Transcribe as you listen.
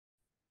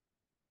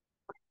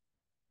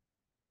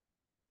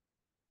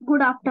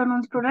Good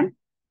afternoon, student.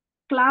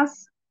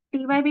 Class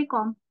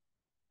TYBCom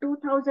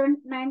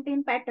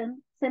 2019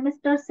 pattern,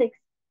 semester 6,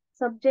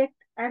 subject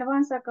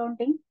advanced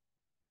accounting,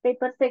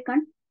 paper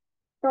second,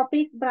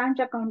 topic branch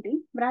accounting.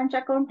 Branch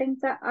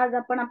अकाउंटिंगचा आज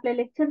आपण आपल्या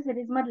lecture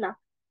series मधला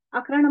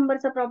 11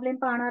 नंबरचा problem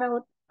पाहणार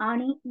आहोत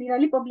आणि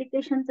निराली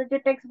पब्लिकेशनचं जे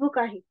टेक्स्टबुक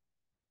आहे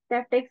त्या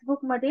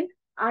टेक्स्टबुक मधील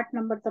 8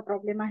 नंबरचा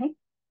प्रॉब्लेम आहे.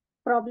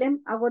 प्रॉब्लेम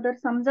अगोदर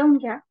समजावून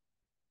घ्या.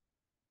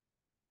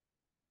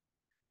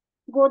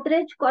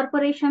 Godrej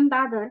Corporation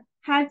Dadar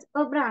has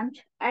a branch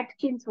at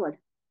Chinswad.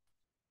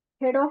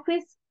 Head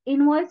office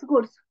invoice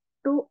goods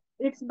to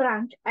its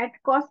branch at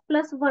cost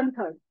plus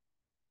 1/3.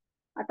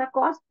 आता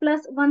cost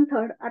plus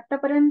 1/3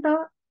 आतापर्यंत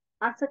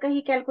असं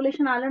काही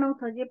कॅल्क्युलेशन आलं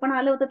नव्हतं. जे पण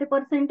आलं होतं ते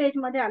पर्सेंटेज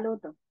मध्ये आलं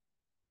होतं.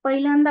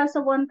 पहिल्यांदा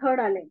असं 1/3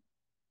 आलंय.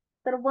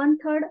 तर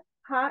 1/3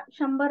 हा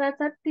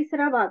 100चा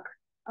तिसरा भाग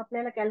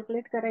आपल्याला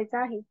कॅल्क्युलेट करायचा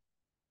आहे.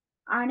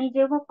 आणि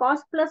जेव्हा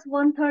कॉस्ट प्लस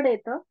 1/3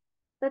 येतं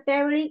तर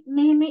त्यावेळी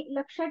नेहमी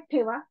लक्षात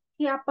ठेवा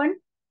की आपण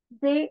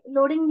जे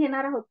लोडिंग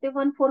घेणार आहोत ते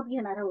 1/4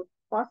 घेणार आहोत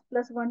कॉस्ट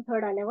प्लस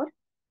 1/3 आल्यावर.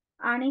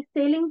 आणि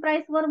सेलिंग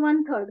प्राइस वर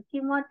 1/3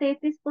 किंवा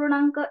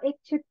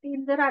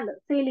 33.1/3 जर आलं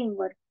सेलिंग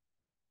वर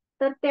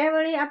तर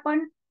त्यावेळी आपण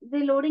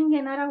जे लोडिंग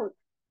घेणार आहोत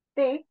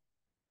ते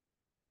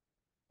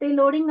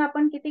लोडिंग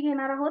आपण किती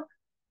घेणार आहोत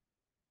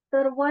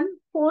तर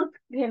 1/4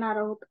 घेणार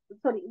आहोत,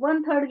 सॉरी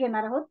 1/3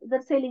 घेणार आहोत जर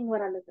सेलिंग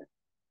वर आलं तर.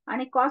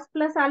 आणि कॉस्ट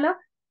प्लस आलं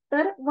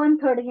तर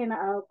 1/3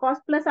 घेणार,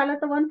 कॉस्ट प्लस आलं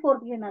तर 1/4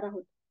 घेणार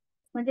आहोत.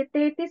 म्हणजे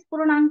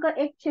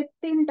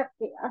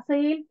 33.1/3% असं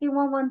येईल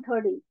किंवा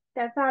 1/3 येईल.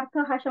 त्याचा अर्थ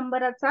हा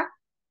 100चा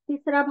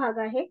तिसरा भाग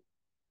आहे.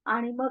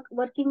 आणि मग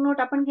वर्किंग नोट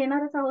आपण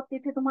घेणारच आहोत,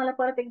 तिथे तुम्हाला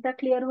परत एकदा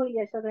क्लिअर होईल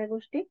या सगळ्या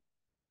गोष्टी.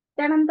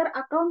 त्यानंतर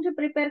अकाउंट जे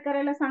प्रिपेअर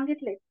करायला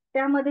सांगितले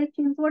त्यामध्ये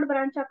चिंचवड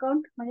ब्रांच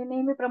अकाउंट म्हणजे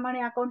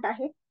नेहमीप्रमाणे अकाउंट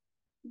आहे,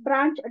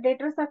 ब्रांच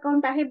डेटर्स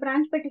अकाउंट आहे,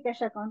 ब्रांच पेटी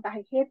कॅश अकाउंट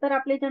आहे. हे तर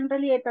आपले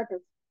जनरली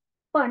येतातच.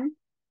 पण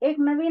एक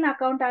नवीन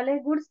अकाउंट आले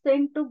goods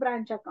send to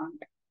branch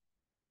account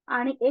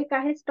आणि एक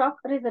आहे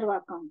स्टॉक रिझर्व्ह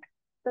अकाउंट.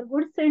 तर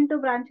गुड्स सेंड टू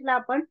ब्रांचला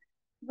आपण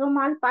जो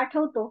माल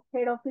पाठवतो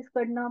हेड ऑफिस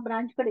कडनं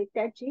ब्रांचकडे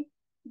त्याची,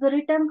 जो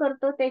रिटर्न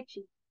करतो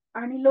त्याची,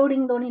 आणि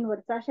लोडिंग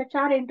दोन्हीवरचा, अशा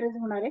 4 एंट्रीज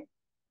होणार आहे.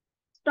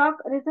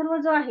 स्टॉक रिझर्व्ह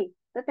जो आहे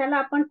तर त्याला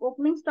आपण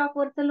ओपनिंग स्टॉक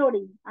वरचं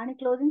लोडिंग आणि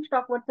क्लोजिंग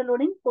स्टॉक वरचं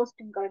लोडिंग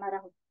पोस्टिंग करणार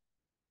आहोत.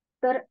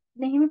 तर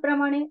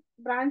नेहमीप्रमाणे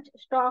ब्रांच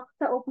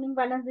स्टॉकचा ओपनिंग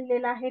बॅलन्स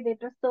दिलेला आहे,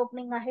 डेटर्सचं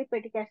ओपनिंग आहे,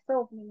 पेटी कॅशचं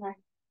ओपनिंग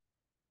आहे.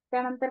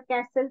 त्यानंतर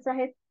कॅश सेल्स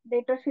आहेत,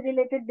 डेटर्सशी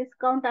रिलेटेड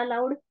डिस्काउंट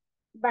अलाउड,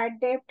 बॅड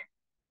डेप्ट,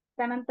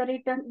 त्यानंतर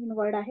रिटर्न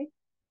इनवर्ड आहे.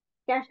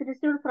 कॅश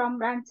रिसिव्ड फ्रॉम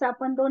ब्रांचचा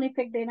आपण 2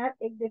 इफेक्ट देणार,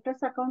 एक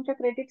डेटर्स अकाउंटच्या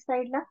क्रेडिट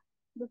साईडला,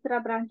 दुसरा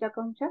ब्रांच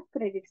अकाउंटच्या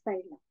क्रेडिट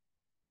साईडला.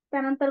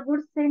 त्यानंतर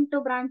गुड्स सेंड टू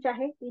ब्रांच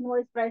आहे,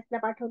 इनवॉइस प्राइसला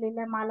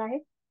पाठवलेला माल आहे,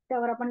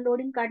 त्यावर आपण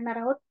लोडिंग काढणार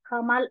आहोत.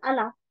 हा माल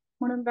आला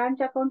म्हणून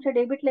ब्रांच अकाउंटच्या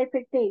डेबिटला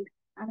इफेक्ट येईल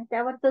आणि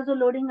त्यावरचा जो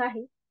लोडिंग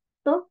आहे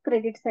तो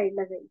क्रेडिट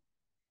साईडला जाईल.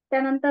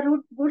 त्यानंतर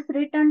goods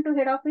return to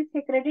head office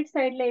हे क्रेडिट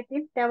साईडला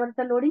येतील,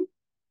 त्यावरचा लोडिंग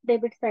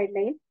डेबिट साईडला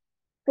येईल.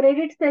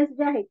 क्रेडिट सेल्स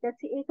जे आहेत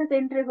त्याची एकच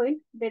एंट्री होईल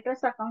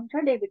डेटर्स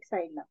अकाउंटच्या डेबिट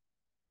साईडला.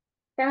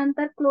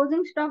 त्यानंतर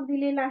क्लोजिंग स्टॉक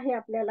दिलेला आहे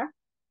आपल्याला,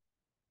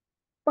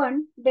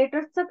 पण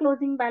डेटर्सचा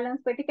क्लोजिंग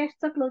बॅलन्स, पेटी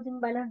कॅशचा क्लोजिंग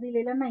बॅलन्स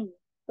दिलेला नाहीये,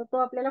 तर तो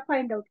आपल्याला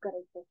फाइंड आउट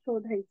करायचा आहे,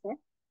 शोधायचा आहे.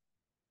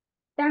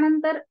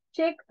 त्यानंतर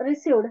चेक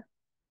रिसिव्ड,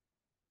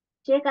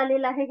 चेक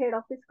आलेला आहे हेड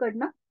ऑफिस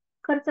कडनं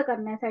खर्च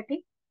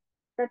करण्यासाठी.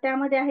 तर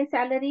त्यामध्ये आहे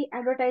सॅलरी,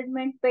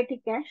 ऍडव्हर्टाइजमेंट, पेटी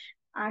कॅश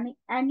आणि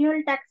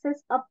अॅन्युअल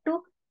टॅक्सेस अप टू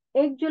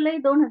 1 जुलै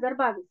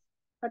 2022.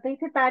 आता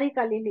इथे तारीख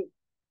आलेली,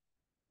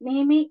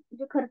 नेहमी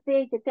जे खर्च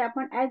यायचे ते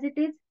आपण as it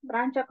is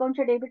branch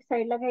अकाउंटच्या debit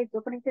साईडला घ्यायचो,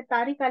 पण इथे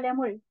तारीख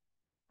आल्यामुळे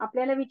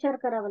आपल्याला विचार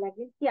करावा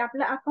लागेल की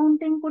आपलं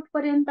अकाउंटिंग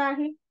कुठपर्यंत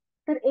आहे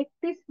तर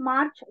 31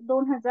 मार्च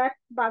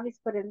 2022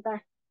 पर्यंत आहे.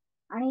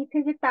 आणि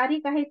इथे जी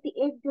तारीख आहे ती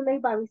 1 जुलै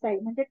 2022 आहे.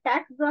 म्हणजे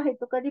टॅक्स जो आहे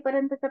तो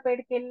कधीपर्यंतचा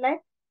पेड केलेला आहे,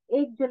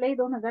 1 जुलै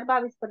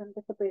 2022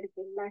 पर्यंतचा पेड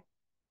केलेला आहे.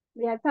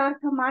 याचा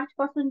अर्थ मार्च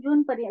पासून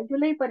जून पर्यंत,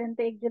 जुलै पर्यंत,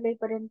 1 जुलै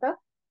पर्यंत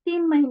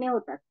 3 महिने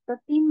होतात. तर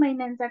 3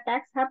 महिन्यांचा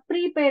टॅक्स हा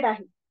प्रीपेड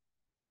आहे.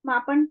 मग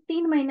आपण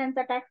 3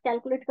 महिन्यांचा टॅक्स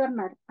कॅल्क्युलेट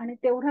करणार आणि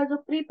तेवढा जो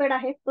प्रीपेड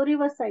आहे तो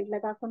रिव्हर्स साईडला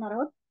दाखवणार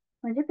आहोत,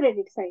 म्हणजे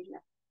क्रेडिट साईडला.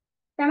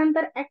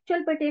 त्यानंतर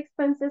ऍक्च्युअल पेटी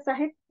एक्सपेन्सेस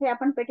आहेत, हे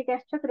आपण पेटी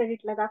कॅशच्या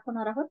क्रेडिटला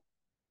दाखवणार आहोत.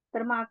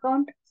 तर मग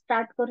अकाउंट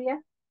स्टार्ट करूया.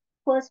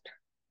 फर्स्ट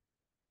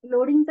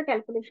लोडिंगचं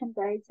कॅल्क्युलेशन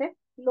करायचंय.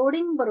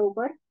 लोडिंग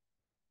बरोबर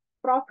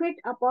प्रॉफिट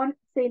अपॉन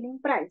सेलिंग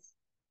प्राइस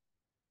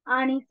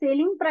आणि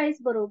सेलिंग प्राइस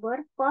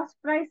बरोबर कॉस्ट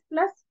प्राइस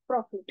प्लस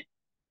प्रॉफिट.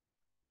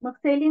 मग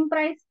सेलिंग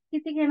प्राइस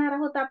किती घेणार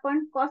आहोत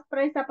आपण, कॉस्ट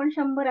प्राइस आपण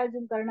 100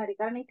 ऍझ्युम करणार आहे,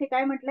 कारण इथे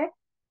काय म्हटलंय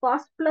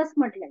कॉस्ट प्लस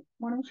म्हटलंय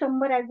म्हणून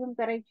 100 ऍझ्युम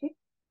करायची.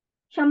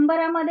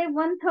 100मध्ये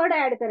 1/3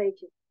 ऍड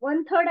करायचे,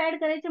 1/3 ऍड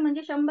करायचे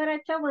म्हणजे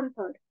 100च्या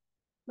 1/3.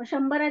 मग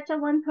 100च्या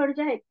 1/3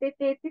 जे आहेत ते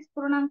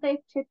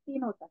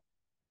 33.1/3 होतात.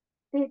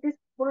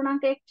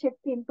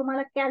 33.1/3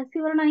 तुम्हाला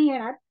कॅल्सीवर नाही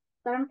येणार,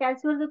 कारण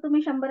कॅल्सीवर जर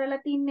तुम्ही 100ला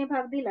 3 ने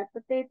भाग दिला तर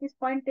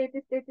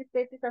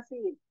 33.333333 असे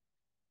येईल.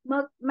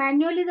 मग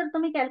मॅन्युअली जर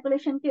तुम्ही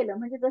कॅल्क्युलेशन केलं,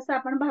 म्हणजे जसं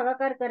आपण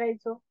भागाकार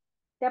करायचो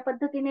त्या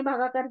पद्धतीने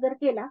भागाकार जर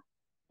केला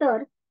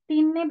तर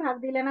 3 ने भाग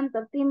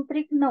दिल्यानंतर 3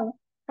 त्रिक 9,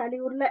 खाली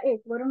उरला 1,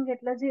 वरून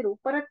घेतला 0,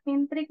 परत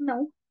 3 त्रिक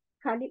 9,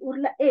 खाली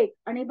उरला 1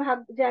 आणि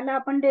भाग ज्याला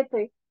आपण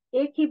देतोय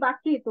 1 ही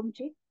बाकी आहे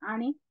तुमची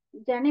आणि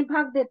ज्याने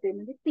भाग देतोय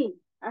म्हणजे 3,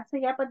 असं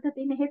या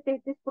पद्धतीने हे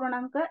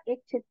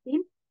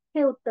 33.1/3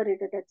 हे उत्तर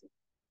येतं त्याचं.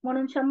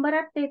 म्हणून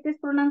 100त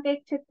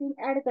 33.1/3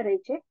 ऍड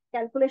करायचे,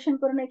 कॅल्क्युलेशन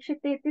करून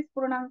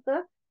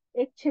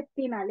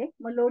 133.1/3 आले.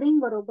 मग लोडिंग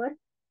बरोबर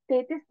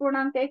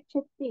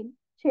 33.1/3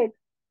 छेद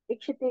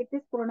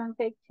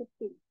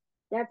 133.1/3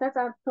 याचाच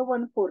अर्थ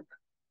 1/4.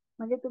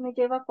 म्हणजे तुम्ही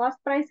जेव्हा कॉस्ट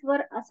प्राइस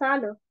वर असं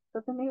आलं तर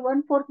तुम्ही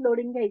 1/4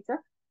 लोडिंग घ्यायचं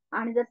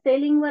आणि जर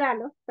सेलिंग वर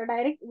आलं तर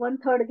डायरेक्ट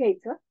 1/3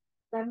 घ्यायचं,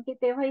 कारण की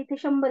तेव्हा इथे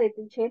 100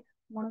 येतील छेद,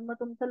 म्हणून मग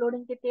तुमचं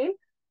लोडिंग किती येईल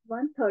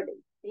 1/3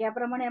 येईल.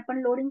 याप्रमाणे आपण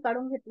लोडिंग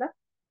काढून घेतलं.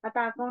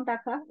 आता अकाउंट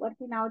टाका,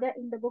 वरती नाव द्या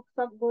in the books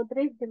of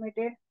Godrej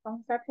limited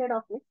कंसात head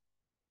office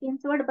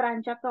Chinchwad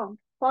branch account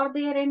for the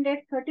year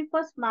ended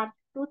 31 March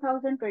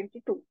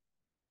 2022.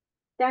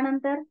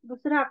 त्यानंतर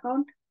दुसरं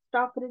अकाउंट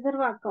स्टॉक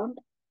रिझर्व्ह अकाउंट,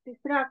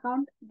 तिसरं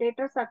अकाउंट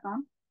डेटर्स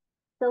अकाउंट,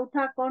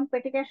 चौथा अकाउंट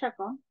पेटी कॅश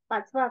अकाउंट,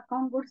 पाचवा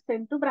account goods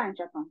send to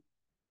branch account.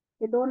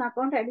 हे 2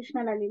 अकाउंट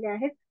ऍडिशनल आलेले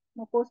आहेत.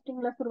 मग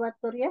पोस्टिंगला सुरुवात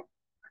करूया.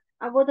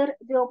 अगोदर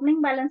जे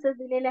ओपनिंग बॅलन्सेस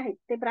दिलेले आहेत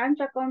ते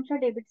ब्रांच अकाउंटच्या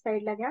डेबिट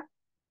साईडला घ्या.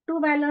 To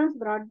balance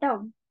brought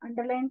down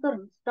underline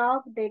करून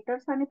स्टॉक,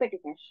 डेटर्स आणि पेटी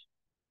कॅश.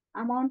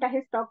 अमाऊंट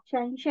आहे स्टॉकची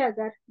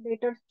 80,000,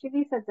 डेटर्सची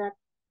 20,000,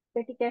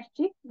 पेटी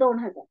कॅशची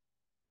 2,000.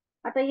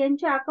 आता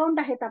यांचे अकाउंट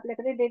आहेत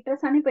आपल्याकडे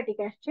डेटर्स आणि पेटी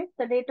कॅशचे.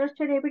 तर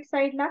डेटर्सच्या डेबिट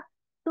साईडला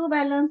टू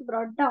बॅलन्स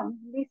ब्रॉट डाऊन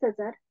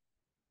 20,000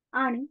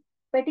 आणि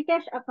पेटी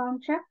कॅश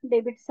अकाउंटच्या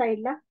डेबिट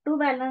साईडला टू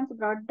बॅलन्स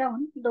ब्रॉट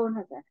डाऊन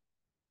 2,000.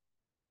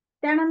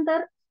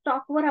 त्यानंतर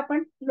स्टॉकवर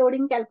आपण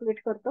लोडिंग कॅल्क्युलेट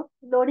करतो.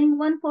 लोडिंग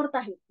 1/4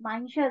 आहे.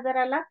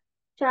 80,000ला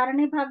 4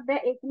 ने भाग द्या,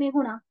 1 ने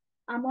गुणा,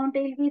 अमाऊंट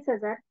येईल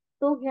 20,000.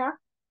 तो घ्या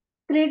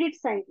क्रेडिट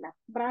साईडला,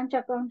 ब्रांच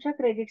अकाउंटच्या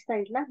क्रेडिट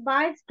साईडला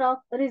बाय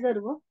स्टॉक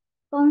रिझर्व्ह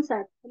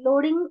कंसात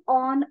loading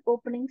on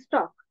opening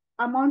stock,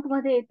 amount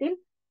मध्ये येतील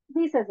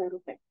 20,000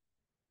 रुपये.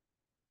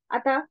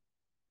 आता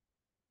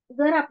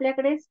जर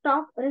आपल्याकडे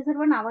स्टॉक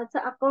रिझर्व्ह नावाचं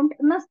अकाउंट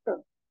नसतं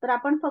तर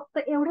आपण फक्त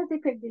एवढाच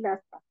इफेक्ट दिला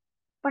असता.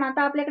 पण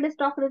आता आपल्याकडे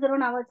स्टॉक रिझर्व्ह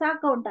नावाचा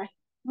अकाउंट आहे,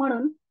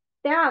 म्हणून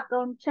त्या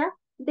अकाउंटच्या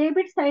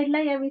डेबिट साईडला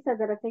या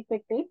 20,000चा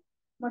इफेक्ट येईल.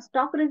 मग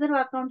स्टॉक रिझर्व्ह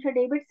अकाउंटच्या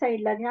डेबिट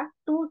साईडला घ्या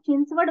टू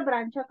चिंचवड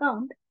ब्रांच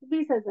अकाउंट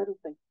 20,000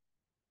 रुपये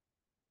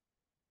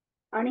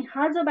आणि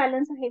हा जो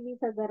बॅलन्स आहे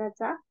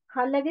 20,000चा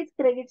हा लगेच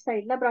क्रेडिट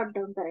साईडला ब्रॉट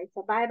डाऊन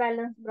करायचा. बाय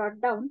बॅलन्स ब्रॉट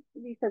डाऊन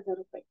 20,000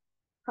 रुपये.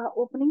 हा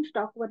ओपनिंग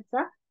स्टॉक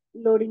वरचा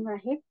लोडिंग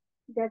आहे,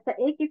 ज्याचा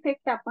एक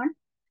इफेक्ट आपण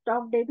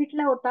स्टॉक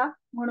डेबिटला होता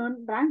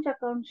म्हणून ब्रांच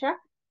अकाउंटच्या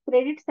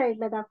क्रेडिट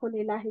साईडला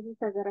दाखवलेला आहे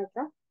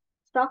 20,000चा.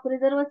 स्टॉक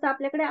रिझर्व्हचा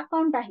आपल्याकडे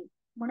अकाउंट आहे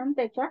म्हणून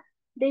त्याच्या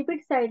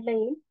डेबिट साईडला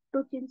येईल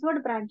टू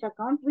चिंचवड ब्रांच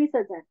अकाउंट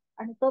 20,000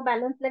 आणि तो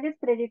बॅलन्स लगेच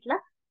क्रेडिटला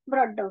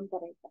ब्रॉट डाऊन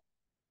करायचा.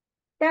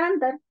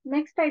 त्यानंतर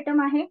नेक्स्ट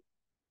आयटम आहे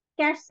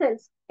कॅश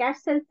सेल्स. कॅश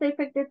सेल्सचा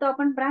इफेक्ट देतो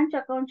आपण ब्रांच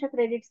अकाउंटच्या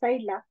क्रेडिट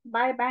साईडला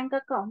बाय बँक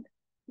अकाउंट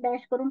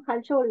डॅश करून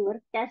खालच्या ओळीवर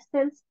कॅश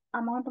सेल्स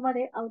अमाऊंट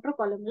मध्ये आउटर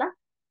कॉलमला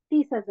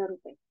 30,000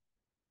 रुपये.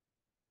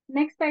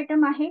 नेक्स्ट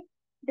आयटम आहे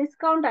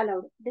discount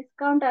allowed.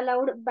 Discount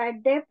allowed by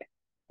dept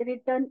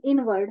return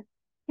inward.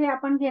 हे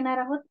आपण घेणार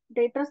आहोत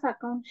डेटर्स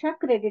अकाउंटच्या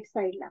क्रेडिट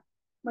साईडला.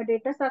 मग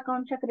डेटर्स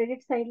अकाउंटच्या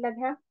क्रेडिट साईडला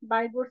घ्या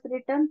बाय गुड्स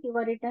रिटर्न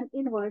किंवा return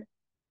inward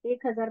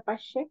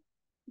 1,500,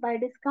 bye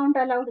discount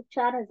allowed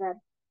 4,000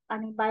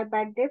 आणि बाय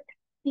बॅड डेप्ट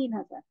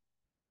 3,000.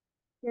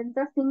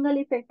 यांचा सिंगल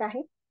इफेक्ट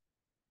आहे.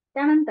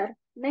 त्यानंतर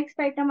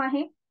नेक्स्ट आयटम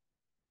आहे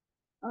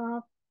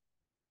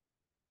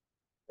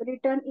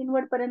रिटर्न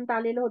इनवर्ड पर्यंत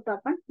आलेलो होतो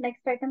आपण.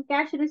 Next item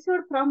cash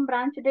received from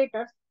branch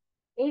debtors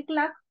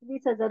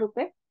 1,20,000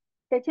 रुपये.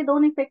 त्याचे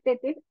 2 इफेक्ट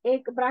येतील.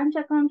 एक ब्रांच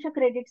अकाउंटच्या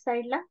क्रेडिट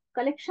साईडला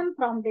कलेक्शन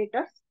फ्रॉम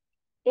डेटर्स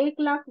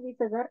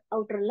 1,20,000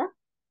 आउटरला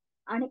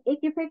आणि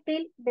एक इफेक्ट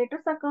येईल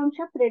डेटर्स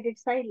अकाउंटच्या क्रेडिट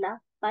साईडला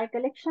बाय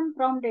कलेक्शन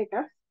फ्रॉम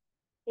डेटर्स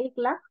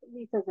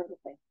 1,20,000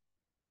 रुपये.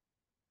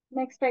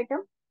 नेक्स्ट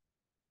आयटम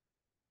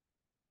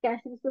कॅश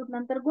रिसिव्ड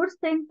नंतर goods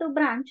send to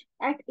branch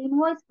at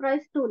invoice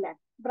price 2 lakh.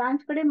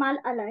 Branch कडे माल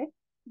आलाय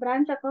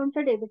ब्रांच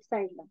अकाउंटच्या डेबिट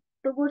साईडला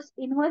to goods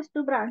invoice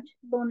to branch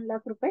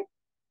 2,00,000 रुपये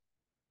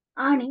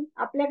आणि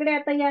आपल्याकडे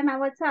आता या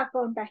नावाचं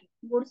अकाउंट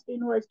आहे गुड्स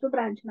इनव्हॉइस टू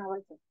ब्रांच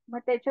नावाचं. मग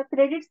त्याच्या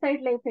क्रेडिट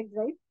साईडला इफेक्ट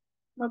जाईल.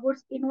 मग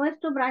गुड्स इनव्हॉइस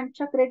टू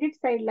ब्रांचच्या क्रेडिट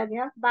साईडला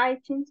घ्या बाय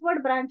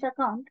चिंचवड ब्रांच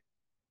अकाउंट,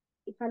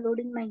 इथं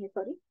लोडिंग नाहीये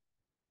sorry,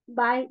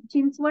 bye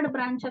Chinchwad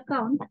branch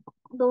account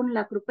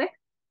 2,00,000 रुपये.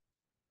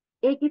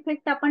 एक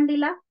इफेक्ट आपण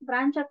दिला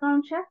ब्रांच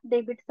अकाउंटच्या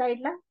डेबिट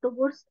साईडला to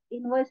goods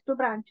invoice to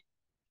branch.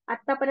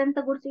 आतापर्यंत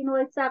गुड्स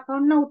इनव्हॉइसचं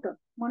अकाउंट नव्हतं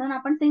म्हणून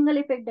आपण सिंगल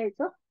इफेक्ट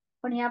द्यायचो,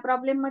 पण या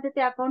प्रॉब्लेम मध्ये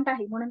ते अकाउंट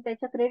आहे म्हणून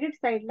त्याच्या क्रेडिट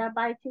साईडला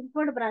बाय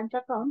चिंचवड ब्रांच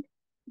अकाउंट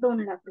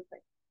 2,00,000 रुपये.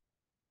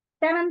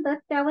 त्यानंतर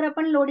त्यावर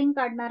आपण लोडिंग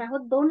काढणार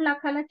आहोत.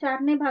 2,00,000ला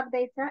 4 ने भाग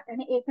द्यायचा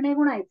आणि 1 ने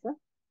गुणायचं.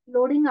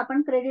 लोडिंग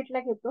आपण क्रेडिटला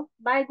घेतो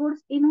bye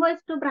goods invoice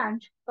to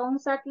branch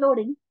कंसात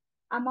लोडिंग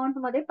अमाऊंट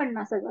मध्ये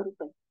 50,000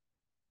 रुपये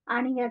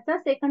आणि याचा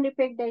सेकंड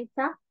इफेक्ट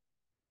द्यायचा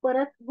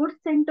परत गुड्स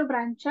सेंड टू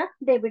ब्रांचच्या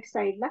डेबिट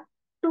साईडला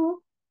टू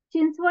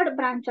चिंचवड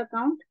ब्रांच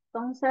अकाउंट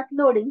कंसात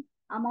लोडिंग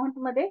अमाऊंट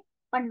मध्ये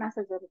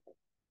 50,000 रुपये.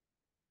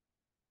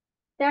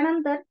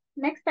 त्यानंतर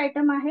नेक्स्ट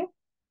आयटम आहे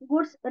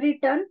goods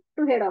return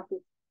to head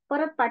office.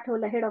 परत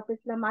पाठवलं हेड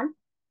ऑफिसला माल,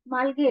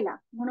 माल गेला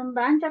म्हणून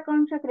ब्रांच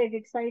अकाउंटच्या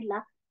क्रेडिट साईडला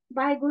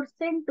bye goods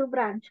send to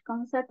branch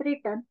कंसात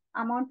रिटर्न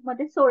अमाऊंट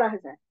मध्ये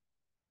 16,000.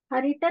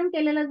 हा रिटर्न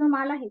केलेला जो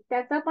माल आहे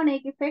त्याचा पण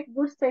एक effect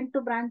goods send to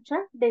ब्रांचच्या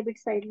debit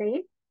साईडला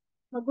येईल.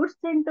 मग गुड्स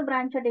सेंड टू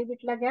ब्रांचच्या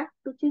डेबिटला घ्या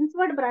टू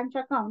चिंचवड ब्रांच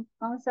अकाउंट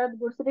कंसात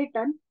गुड्स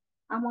रिटर्न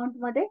अमाऊंट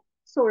मध्ये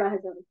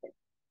 16,000 रुपये.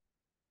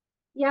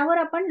 यावर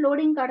आपण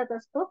लोडिंग काढत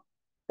असतो,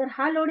 तर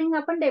हा लोडिंग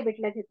आपण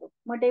डेबिटला घेतो.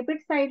 मग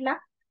डेबिट साईडला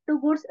to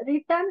goods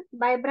return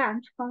by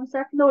branch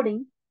कंसात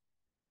लोडिंग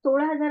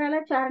 16,000ला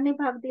 4ने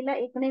भाग दिला,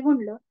 1ने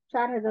गुणलं,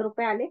 4,000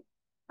 रुपये आले.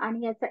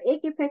 आणि याचा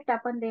एक इफेक्ट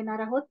आपण देणार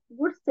आहोत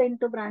goods send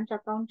to branch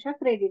अकाउंटच्या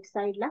credit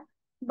साईडला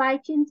बाय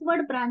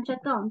चिंचवड ब्रांच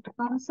अकाउंट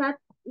कंसात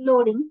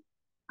लोडिंग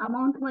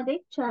अमाऊंट मध्ये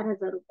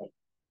 4,000 रुपये.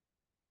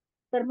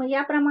 तर मग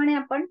याप्रमाणे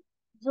आपण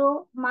जो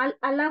माल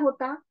आला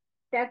होता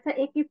त्याचा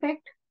एक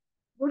इफेक्ट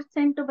गुड्स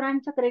सेंड टू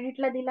ब्रांचच्या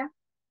क्रेडिटला दिला,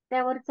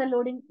 त्यावरचा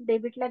लोडिंग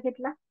डेबिटला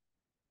घेतला.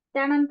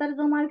 त्यानंतर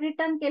जो माल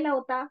रिटर्न केला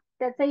होता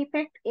त्याचा एक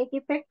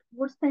इफेक्ट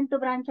गुड्स सेंड टू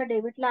ब्रांचच्या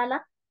डेबिटला आला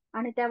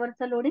आणि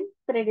त्यावरचा लोडिंग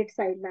क्रेडिट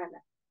साईडला आला.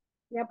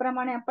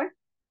 याप्रमाणे आपण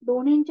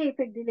दोन्हींचे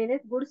इफेक्ट दिलेले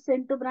आहेत, गुड्स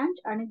सेंड टू ब्रांच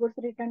आणि goods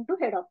return to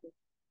head office.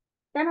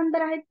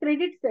 त्यानंतर आहेत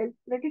क्रेडिट सेल्स.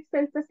 क्रेडिट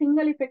सेल्सचा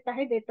सिंगल इफेक्ट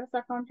आहे डेटर्स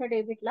अकाउंटच्या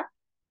डेबिटला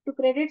टू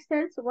क्रेडिट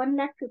सेल्स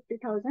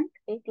 1,50,000,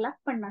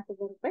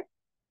 1,50,000 रुपये.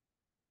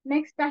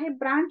 नेक्स्ट आहे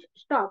ब्रांच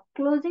स्टॉक.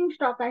 क्लोजिंग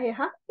स्टॉक आहे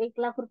हा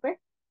 1,00,000 रुपये.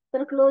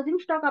 तर क्लोजिंग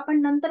स्टॉक आपण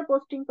नंतर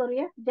पोस्टिंग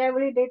करूया,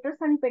 ज्यावेळी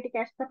डेटर्स आणि पेटी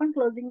कॅशचा पण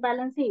क्लोजिंग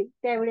बॅलन्स येईल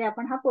त्यावेळी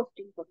आपण हा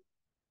पोस्टिंग करू.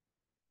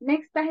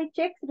 नेक्स्ट आहे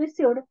checks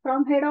received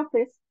from head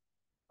office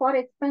for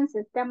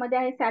expenses. त्यामध्ये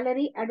आहे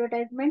सॅलरी,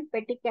 ऍडव्हर्टाइजमेंट,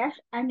 पेटी कॅश,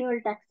 अॅन्युअल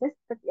टॅक्सेस.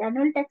 तर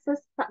अॅन्युअल टॅक्सेस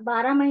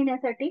 12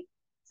 महिन्यासाठी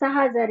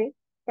 6,000 आहे,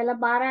 त्याला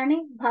 12ने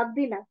भाग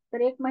दिला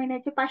तर 1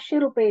 महिन्याचे 500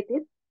 रुपये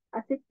येतील.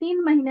 असे 3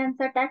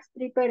 महिन्यांचा टॅक्स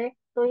प्रीपेड आहे,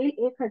 तो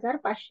येईल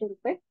 1,500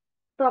 रुपये.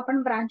 तो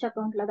आपण ब्रांच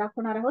अकाउंटला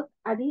दाखवणार आहोत.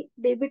 आधी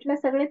डेबिटला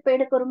सगळे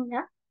पेड करून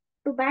घ्या.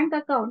 टू बँक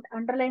अकाउंट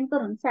अंडरलाईन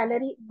करून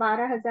सॅलरी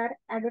 12,000,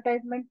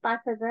 ऍडव्हर्टाइजमेंट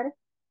 5,000,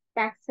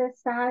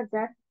 टॅक्सेस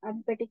 6,000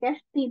 आणि पेटी कॅश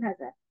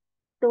 3,000.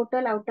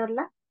 टोटल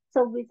आउटरला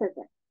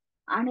 26,000.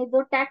 आणि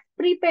जो टॅक्स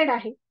प्रीपेड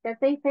आहे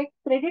त्याचा इफेक्ट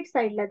क्रेडिट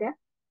साईडला द्या.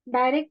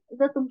 डायरेक्ट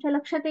जर तुमच्या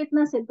लक्षात येत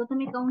नसेल तर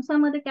तुम्ही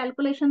कंसामध्ये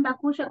कॅल्क्युलेशन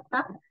दाखवू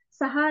शकता.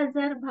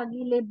 6,000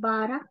 भागिले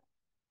 12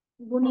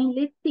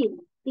 गुणिले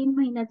 3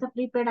 महिन्याचा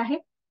प्रीपेड आहे.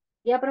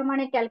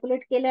 याप्रमाणे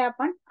कॅल्क्युलेट केलंय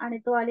आपण आणि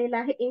तो आलेला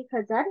आहे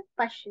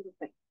 1,500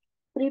 रुपये.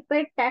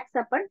 प्रीपेड टॅक्स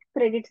आपण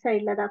क्रेडिट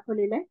साईडला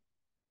दाखवलेला आहे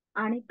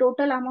आणि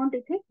टोटल अमाऊंट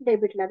इथे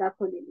डेबिटला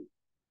दाखवलेली.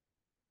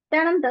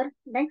 त्यानंतर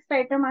नेक्स्ट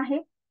आयटम आहे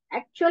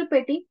ऍक्च्युअल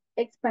पेटी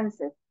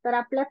एक्सपेन्सेस. तर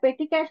आपल्या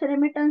पेटी कॅश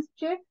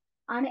रेमिटन्सचे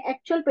आणि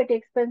ऍक्च्युअल पेटी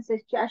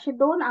एक्सपेन्सेसचे असे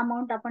 2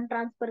 अमाऊंट आपण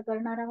ट्रान्सफर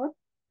करणार आहोत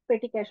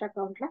पेटी कॅश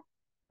अकाउंटला.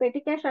 पेटी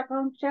कॅश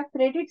अकाउंटच्या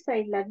क्रेडिट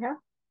साईडला घ्या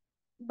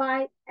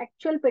बाय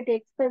ऍक्च्युअल पेटी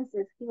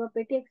एक्सपेन्सेस किंवा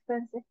पेटी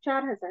एक्सपेन्सेस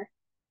 4,000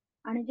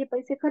 आणि जे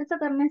पैसे खर्च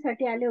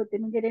करण्यासाठी आले होते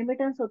म्हणजे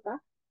रेमिटन्स होता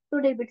तो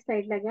डेबिट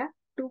साईडला घ्या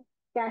to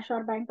cash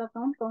or bank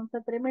account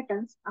कंसात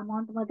रेमिटन्स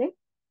अमाऊंट मध्ये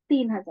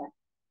 3,000.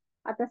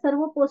 आता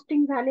सर्व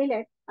पोस्टिंग झालेले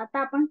आहेत. आता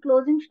आपण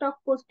क्लोजिंग स्टॉक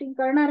पोस्टिंग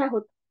करणार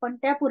आहोत, पण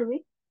त्यापूर्वी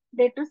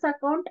डेटर्स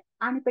अकाउंट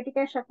आणि पेटी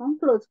कॅश अकाउंट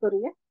क्लोज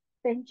करूया.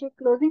 त्यांचे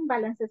क्लोजिंग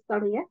बॅलन्सेस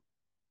काढूया.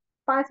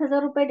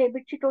 5,000 रुपये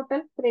डेबिटची टोटल,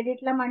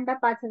 क्रेडिटला मांडा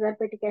 5,000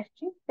 पेटी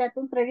कॅशची,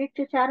 त्यातून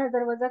क्रेडिटचे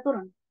 4,000 वजा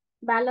करून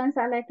बॅलन्स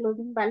आलाय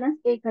क्लोजिंग बॅलन्स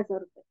 1,000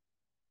 रुपये.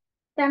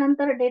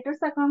 त्यानंतर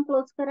डेटर्स अकाउंट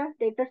क्लोज करा.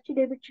 डेटर्सची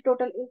डेबिटची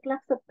टोटल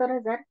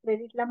 1,70,000,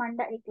 क्रेडिटला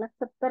मांडा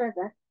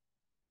 1,70,000,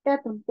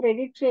 त्यातून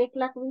क्रेडिटचे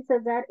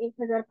 1,20,000,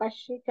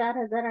 1,500,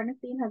 4,000 आणि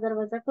 3,000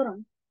 वजा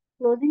करून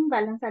क्लोजिंग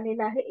बॅलन्स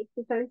आलेला आहे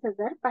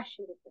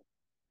 41,500 रुपये.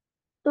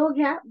 तो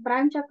घ्या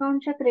ब्रांच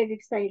अकाउंटच्या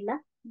क्रेडिट साईडला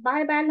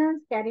बाय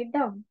बॅलन्स कॅरीड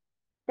डाऊन.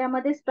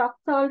 त्यामध्ये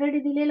स्टॉकचा ऑलरेडी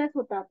दिलेलाच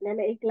होता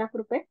आपल्याला 1,00,000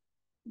 रुपये.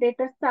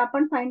 डेटर्सचा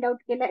आपण फाइंड आउट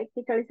केला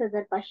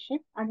 41,500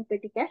 आणि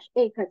पेटी कॅश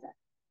 1,000.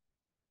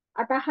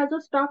 आता हा जो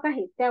स्टॉक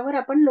आहे त्यावर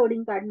आपण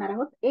लोडिंग काढणार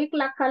आहोत.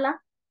 1,00,000ला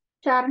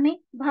 4ने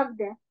भाग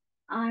द्या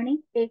आणि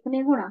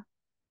 1ने गुणा.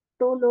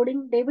 तो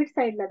लोडिंग डेबिट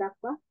साईडला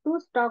दाखवा. टू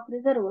स्टॉक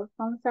रिझर्व्ह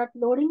कंसात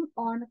loading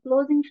on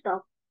closing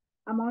stock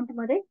amount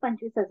मध्ये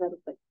 25,000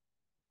 रुपये.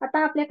 आता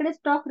आपल्याकडे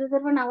स्टॉक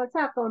रिझर्व्ह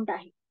नावाचा अकाउंट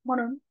आहे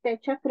म्हणून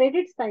त्याच्या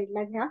क्रेडिट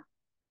साईडला घ्या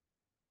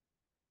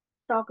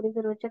stock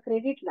रिझर्व्हच्या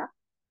क्रेडिटला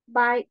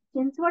bye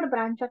Chinchwad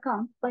branch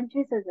account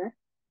 25,000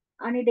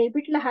 आणि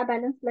डेबिटला हा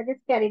बॅलन्स लगेच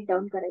कॅरीड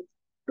डाऊन करायचा.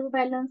 To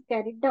balance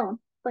carried down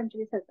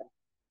 25,000.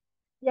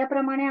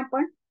 याप्रमाणे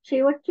आपण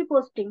शेवटची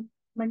पोस्टिंग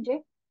म्हणजे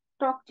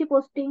स्टॉकची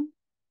पोस्टिंग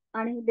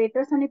आणि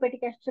डेटर्स आणि पेटी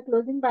कॅशचे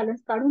क्लोजिंग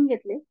बॅलन्स काढून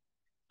घेतले.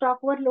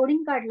 स्टॉकवर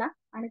लोडिंग काढला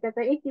आणि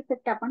त्याचा एक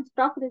इफेक्ट आपण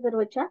स्टॉक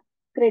रिझर्व्हच्या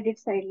क्रेडिट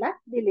साईडला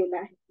दिलेला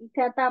आहे.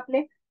 इथे आता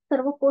आपले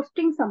सर्व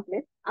पोस्टिंग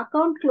संपलेत.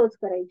 अकाउंट क्लोज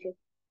करायचे.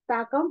 तर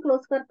अकाउंट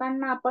क्लोज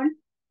करताना आपण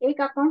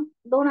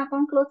दोन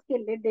अकाउंट क्लोज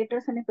केले,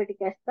 डेटर्स आणि पेटी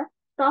कॅशचा.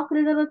 स्टॉक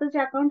रिझर्व्हचं जे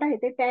अकाउंट आहे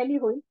ते टॅली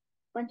होईल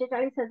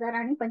 45,000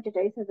 आणि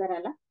 45,000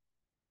 आला.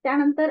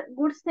 त्यानंतर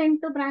गुड्स सेंड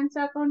टू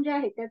ब्रांचचा अकाउंट जे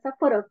आहे त्याचा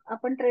फरक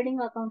आपण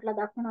ट्रेडिंग अकाउंटला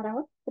दाखवणार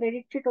आहोत.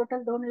 क्रेडिटची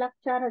टोटल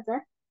 2,04,000,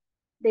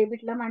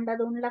 डेबिटला मांडा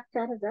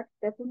 2,04,000,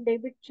 त्यातून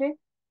डेबिटचे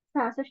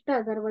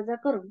 66,000 वजा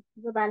करून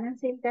जो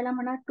बॅलन्स येईल त्याला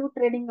म्हणा टू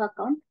ट्रेडिंग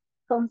अकाउंट,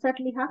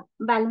 कंसात लिहा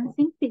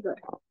बॅलन्सिंग फिगर.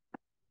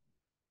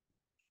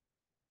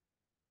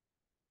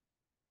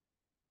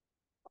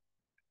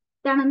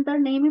 त्यानंतर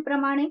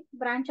नेहमीप्रमाणे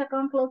ब्रांच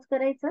अकाउंट क्लोज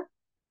करायचं.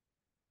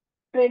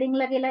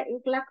 ट्रेडिंगला गेला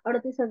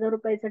 1,38,000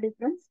 रुपयाचा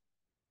डिफरन्स.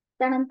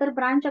 त्यानंतर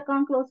ब्रांच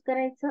अकाउंट क्लोज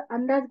करायचं.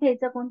 अंदाज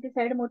घ्यायचा कोणती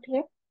साईड मोठी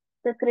आहे,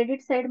 तर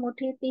क्रेडिट साईड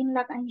मोठी आहे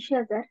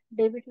 3,80,000,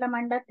 डेबिटला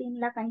मांडा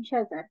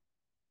 3,80,000,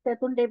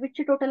 त्यातून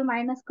डेबिटची टोटल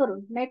मायनस करून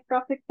नेट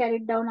प्रॉफिट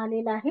कॅरीड डाऊन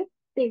आलेला आहे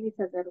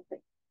 23,000 रुपये.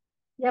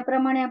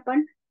 याप्रमाणे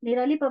आपण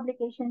निराली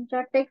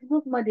पब्लिकेशनच्या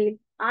टेक्स्टबुक मधील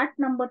 8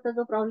 नंबरचा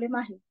जो प्रॉब्लेम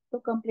आहे तो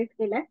कम्प्लीट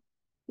केलाय.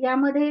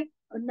 यामध्ये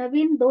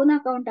नवीन 2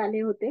 अकाउंट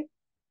आले होते.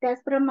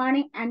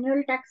 त्याचप्रमाणे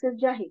अॅन्युअल टॅक्सेस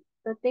जे आहे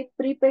तर ते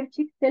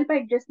प्रीपेडची सेल्फ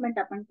ऍडजस्टमेंट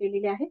आपण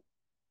केलेली आहे.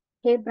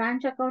 हे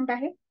ब्रांच अकाउंट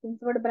आहे,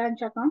 चिंचवड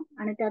ब्रांच अकाउंट,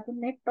 आणि त्यातून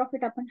नेट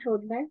प्रॉफिट आपण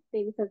शोधलाय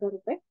 23,000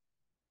 रुपये.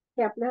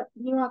 हे आपलं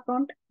न्यू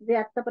अकाउंट जे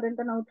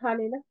आतापर्यंत नव्हतं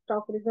आलेलं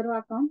स्टॉक रिझर्व्ह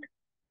अकाउंट.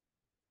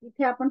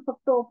 इथे आपण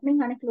फक्त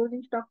ओपनिंग आणि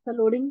क्लोजिंग स्टॉकचं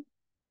लोडिंग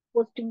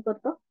पोस्टिंग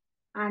करतो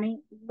आणि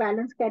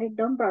balance carried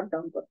down brought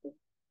down करतो.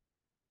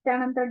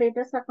 त्यानंतर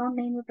डेटर्स अकाउंट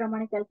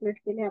नेहमीप्रमाणे कॅल्क्युलेट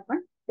केले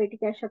आपण, पेटी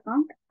कॅश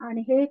अकाउंट,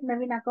 आणि हे एक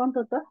नवीन अकाउंट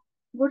होतं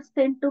गुड्स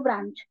सेंड टू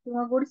ब्रांच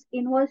किंवा गुड्स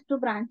इनवॉइस टू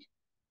ब्रांच.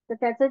 तर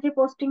त्याचं जे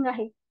पोस्टिंग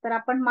आहे तर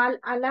आपण माल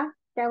आला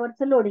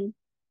त्यावरचं लोडिंग,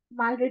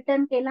 माल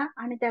रिटर्न केला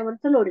आणि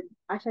त्यावरचं लोडिंग,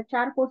 अशा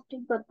 4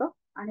 पोस्टिंग करतो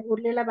आणि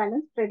उरलेला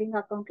बॅलन्स ट्रेडिंग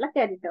अकाउंटला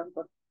कॅरी डाऊन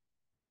करतो.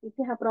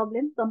 इथे हा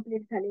प्रॉब्लेम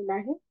कम्प्लीट झालेला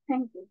आहे.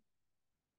 थँक्यू.